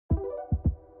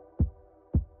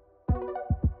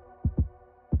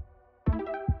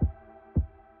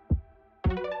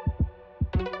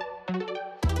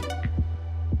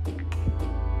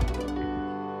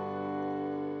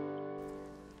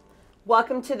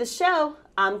Welcome to the show.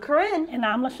 I'm Corinne. And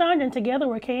I'm LaShondra, and together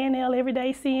we're KNL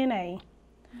Everyday CNA.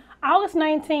 August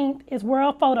 19th is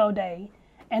World Photo Day.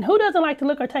 And who doesn't like to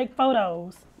look or take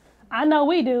photos? I know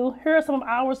we do. Here are some of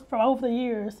ours from over the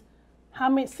years.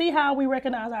 See how we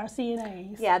recognize our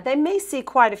CNAs. Yeah, they may see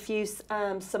quite a few,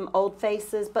 some old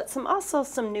faces, but also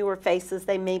some newer faces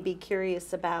they may be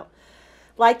curious about.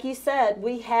 Like you said,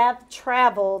 we have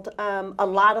traveled a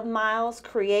lot of miles,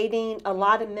 creating a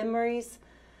lot of memories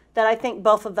that I think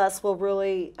both of us will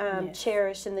really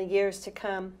cherish in the years to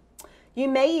come. You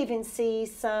may even see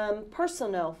some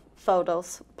personal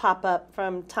photos pop up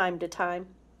from time to time.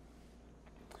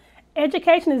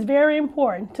 Education is very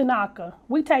important to NAHCA.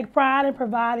 We take pride in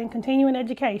providing continuing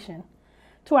education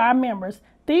to our members.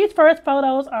 These first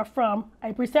photos are from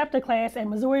a preceptor class at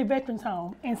Missouri Veterans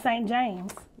Home in St.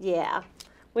 James. Yeah.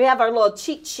 We have our little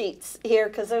cheat sheets here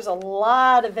because there's a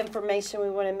lot of information. We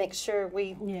want to make sure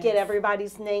we get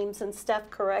everybody's names and stuff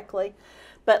correctly.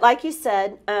 But like you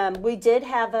said, we did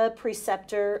have a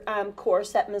preceptor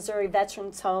course at Missouri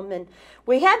Veterans Home, and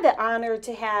we had the honor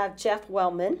to have Jeff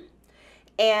Wellman,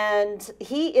 and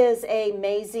he is an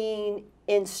amazing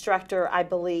instructor, I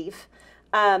believe.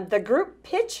 The group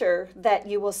picture that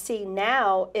you will see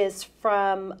now is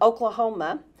from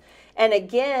Oklahoma. And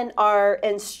again, our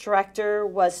instructor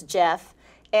was Jeff.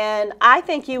 And I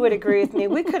think you would agree with me.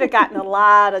 We could have gotten a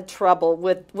lot of trouble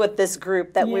with this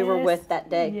group that we were with that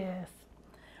day. Yes.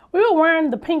 We were wearing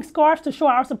the pink scarves to show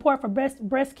our support for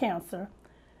breast cancer.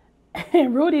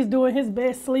 And Rudy's doing his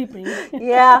best sleeping.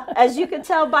 Yeah, as you can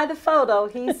tell by the photo,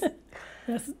 he's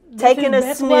taking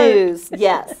a snooze.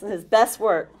 Yes, his best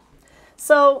work.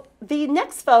 So the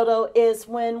next photo is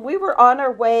when we were on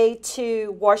our way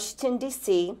to Washington,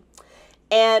 D.C.,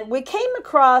 and we came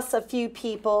across a few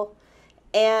people,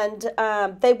 and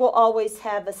they will always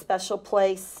have a special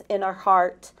place in our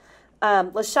heart.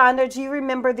 LaShondra, do you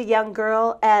remember the young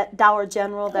girl at Dollar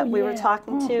General that we were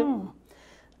talking to?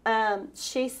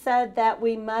 She said that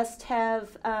we must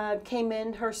have came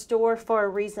in her store for a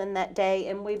reason that day,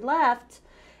 and we left.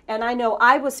 And I know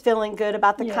I was feeling good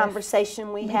about the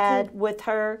conversation we had with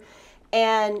her.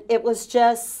 And it was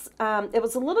just, it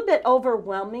was a little bit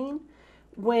overwhelming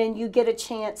when you get a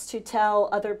chance to tell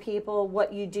other people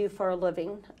what you do for a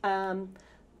living.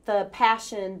 The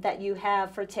passion that you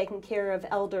have for taking care of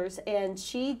elders. And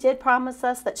she did promise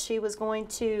us that she was going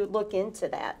to look into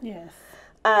that. Yes.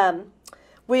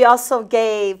 We also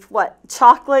gave,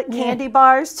 chocolate candy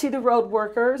bars to the road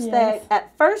workers that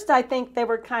at first I think they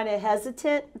were kind of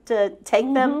hesitant to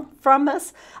take them from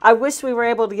us. I wish we were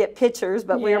able to get pictures,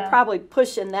 but we were probably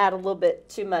pushing that a little bit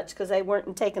too much because they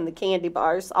weren't taking the candy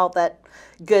bars all that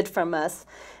good from us.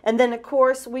 And then, of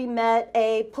course, we met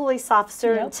a police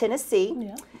officer in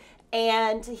Tennessee.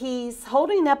 And he's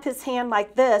holding up his hand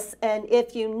like this, and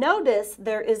if you notice,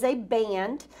 there is a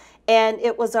band, and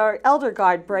it was our Elder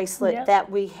Guard bracelet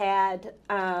that we had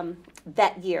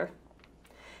that year.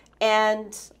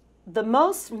 And the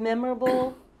most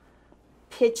memorable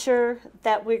picture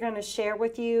that we're going to share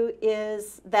with you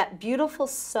is that beautiful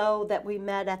sew that we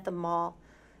met at the mall,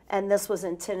 and this was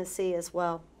in Tennessee as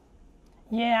well.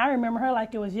 Yeah, I remember her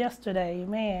like it was yesterday,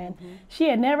 man. She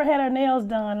had never had her nails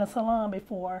done in a salon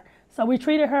before. So we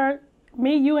treated her,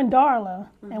 me, you, and Darla,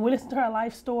 and we listened to her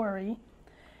life story.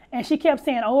 And she kept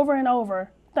saying over and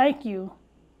over, thank you.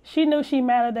 She knew she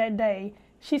mattered that day.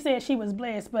 She said she was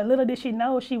blessed, but little did she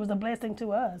know she was a blessing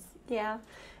to us. Yeah.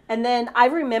 And then I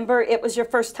remember it was your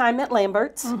first time at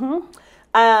Lambert's.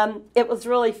 It was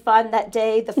really fun that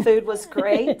day. The food was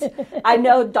great. I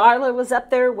know Darla was up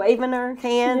there waving her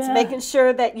hands, making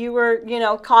sure that you were,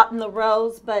 caught in the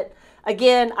rows. But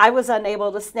again, I was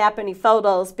unable to snap any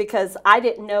photos because I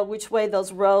didn't know which way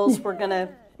those rows were gonna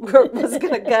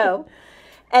go.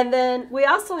 And then we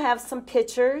also have some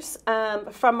pictures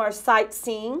from our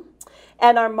sightseeing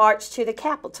and our march to the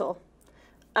Capitol.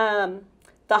 The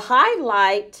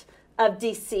highlight of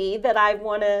DC that I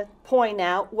want to point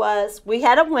out was we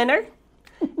had a winner,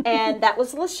 and that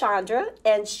was LaShondra,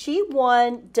 and she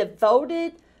won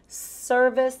Devoted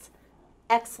Service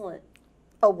Excellent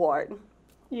Award.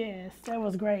 Yes, that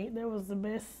was great. That was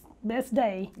the best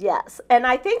day. Yes, and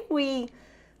I think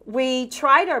we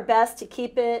tried our best to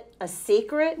keep it a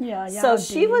secret. Yeah, so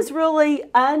she was really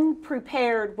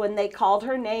unprepared when they called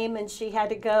her name and she had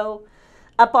to go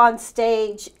up on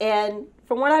stage. And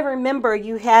from what I remember,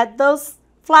 you had those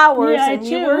flowers and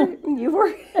you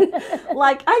were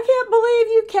like, I can't believe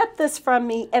you kept this from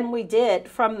me. And we did,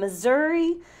 from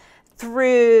Missouri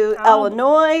through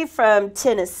Illinois, from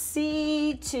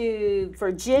Tennessee to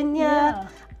Virginia.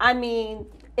 I mean,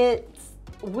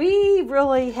 we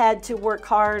really had to work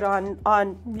hard on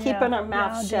keeping our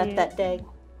mouths shut did. that day.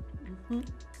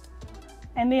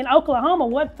 And then Oklahoma,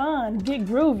 what fun. Get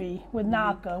groovy with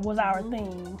NAHCA was our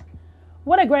theme.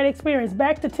 What a great experience.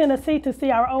 Back to Tennessee to see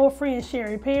our old friend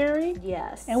Sherry Perry.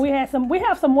 Yes. And we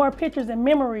have some more pictures and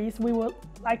memories we would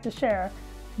like to share.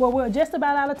 But we're just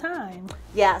about out of time.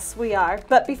 Yes, we are.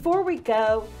 But before we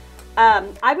go,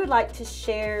 I would like to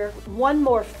share one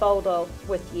more photo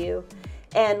with you.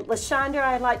 And LaShondra,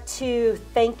 I'd like to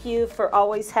thank you for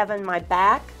always having my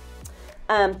back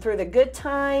through the good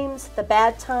times, the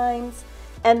bad times,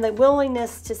 and the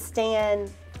willingness to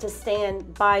stand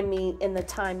by me in the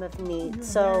time of need. You're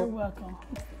so very welcome.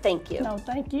 Thank you. No,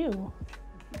 thank you.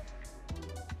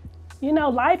 You know,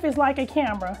 life is like a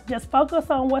camera. Just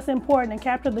focus on what's important and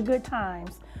capture the good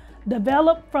times.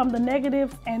 Develop from the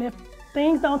negatives, and if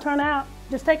things don't turn out,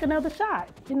 just take another shot,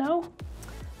 you know?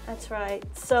 That's right.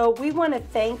 So we want to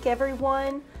thank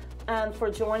everyone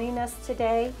for joining us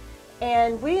today.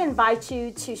 And we invite you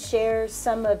to share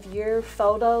some of your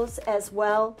photos as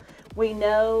well. We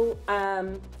know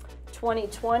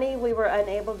 2020 we were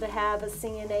unable to have a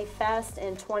CNA Fest,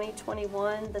 and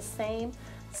 2021 the same.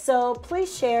 So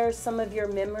please share some of your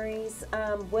memories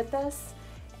with us,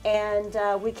 and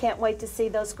we can't wait to see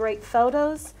those great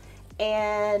photos.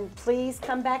 And please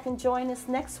come back and join us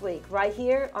next week right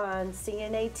here on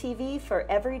CNA TV for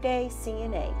Everyday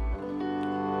CNA.